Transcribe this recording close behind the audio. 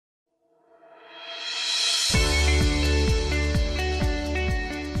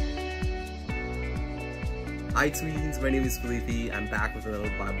Hi tweens, my name is Felipe. I'm back with another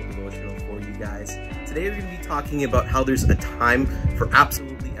Bible devotional for you guys. Today we're going to be talking about how there's a time for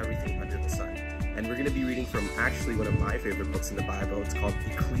absolutely everything under the sun. And we're going to be reading from actually one of my favorite books in the Bible. It's called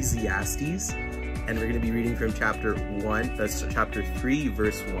Ecclesiastes. And we're going to be reading from chapter 3,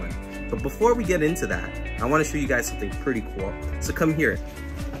 verse 1. But before we get into that, I want to show you guys something pretty cool. So come here.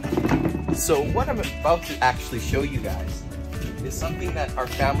 So what I'm about to actually show you guys is something that our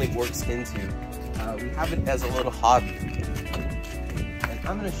family works into. We have it as a little hobby. And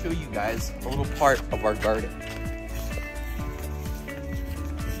I'm going to show you guys a little part of our garden.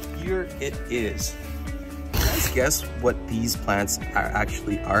 Here it is. Can you guys guess what these plants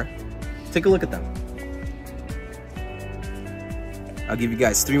actually are? Take a look at them. I'll give you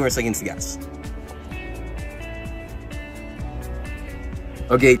guys 3 more seconds to guess.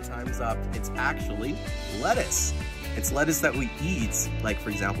 Okay, time's up. It's actually lettuce. It's lettuce that we eat, like for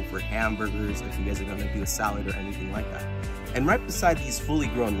example for hamburgers, if you guys are gonna do a salad or anything like that. And right beside these fully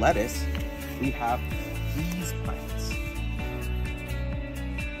grown lettuce, we have these plants.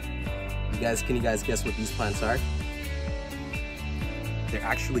 Can you guys guess what these plants are? They're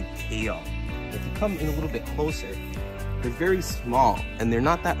actually kale. If you come in a little bit closer, they're very small and they're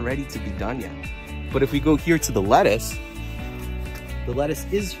not that ready to be done yet. But if we go here to the lettuce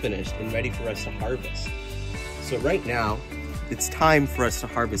is finished and ready for us to harvest. So right now, it's time for us to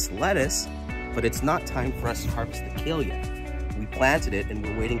harvest lettuce, but it's not time for us to harvest the kale yet. We planted it and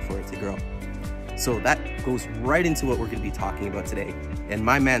we're waiting for it to grow. So that goes right into what we're going to be talking about today. And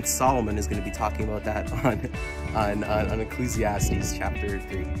my man Solomon is going to be talking about that on Ecclesiastes chapter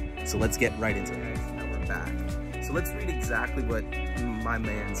 3. So let's get right into it. Now we're back. So let's read exactly what my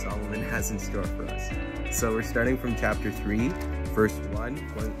man Solomon has in store for us. So we're starting from chapter 3, verse 1,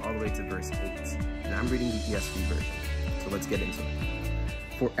 going all the way to verse 8. And I'm reading the ESV version, so let's get into it.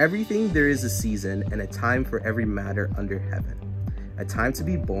 For everything there is a season and a time for every matter under heaven. A time to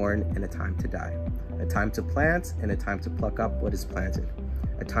be born and a time to die. A time to plant and a time to pluck up what is planted.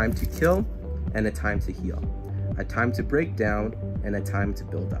 A time to kill and a time to heal. A time to break down and a time to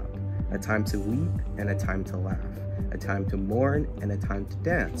build up. A time to weep and a time to laugh. A time to mourn and a time to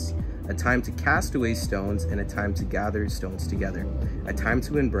dance. A time to cast away stones and a time to gather stones together. A time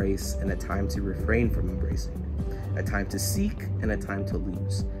to embrace and a time to refrain from embracing. A time to seek and a time to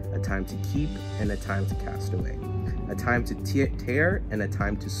lose. A time to keep and a time to cast away. A time to tear and a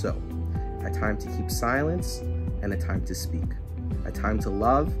time to sow. A time to keep silence and a time to speak. A time to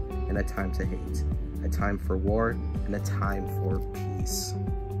love and a time to hate. A time for war and a time for peace.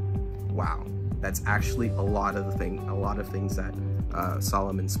 Wow. That's actually a lot of things that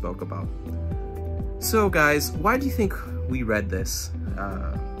Solomon spoke about. So guys, why do you think we read this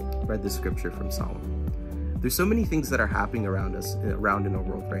scripture from Solomon? There's so many things that are happening around in our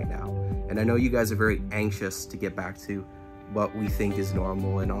world right now. And I know you guys are very anxious to get back to what we think is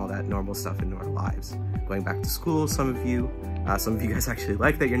normal and all that normal stuff in our lives. Going back to school, some of you guys actually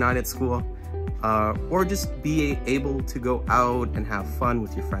like that you're not at school. Or just be able to go out and have fun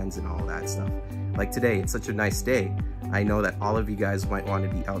with your friends and all that stuff. Like today, it's such a nice day. I know that all of you guys might want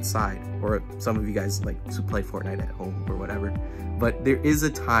to be outside, or some of you guys like to play Fortnite at home or whatever. But there is a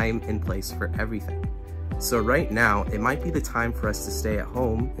time and place for everything. So right now, it might be the time for us to stay at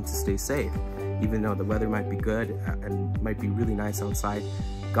home and to stay safe. Even though the weather might be good and might be really nice outside,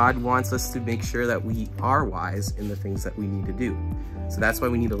 God wants us to make sure that we are wise in the things that we need to do. So that's why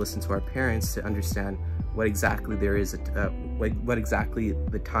we need to listen to our parents to understand what exactly what exactly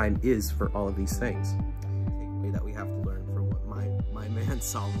the time is for all of these things. The takeaway that we have to learn from what my man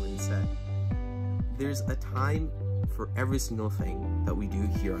Solomon said. There's a time for every single thing that we do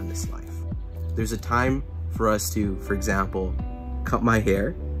here on this life. There's a time for us to, for example, cut my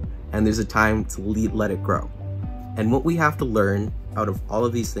hair, and there's a time to let it grow. And what we have to learn out of all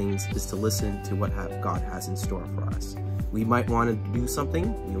of these things is to listen to what God has in store for us. We might want to do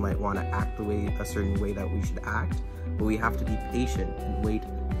something, we might want to act a certain way that we should act, but we have to be patient and wait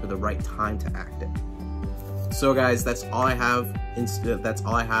for the right time to act it. So guys, that's all I have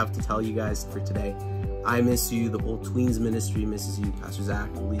to tell you guys for today. I miss you, the whole Tweens ministry misses you, Pastor Zach,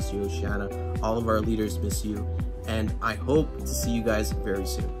 Alicia, Shanna, all of our leaders miss you, and I hope to see you guys very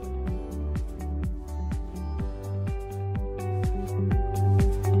soon.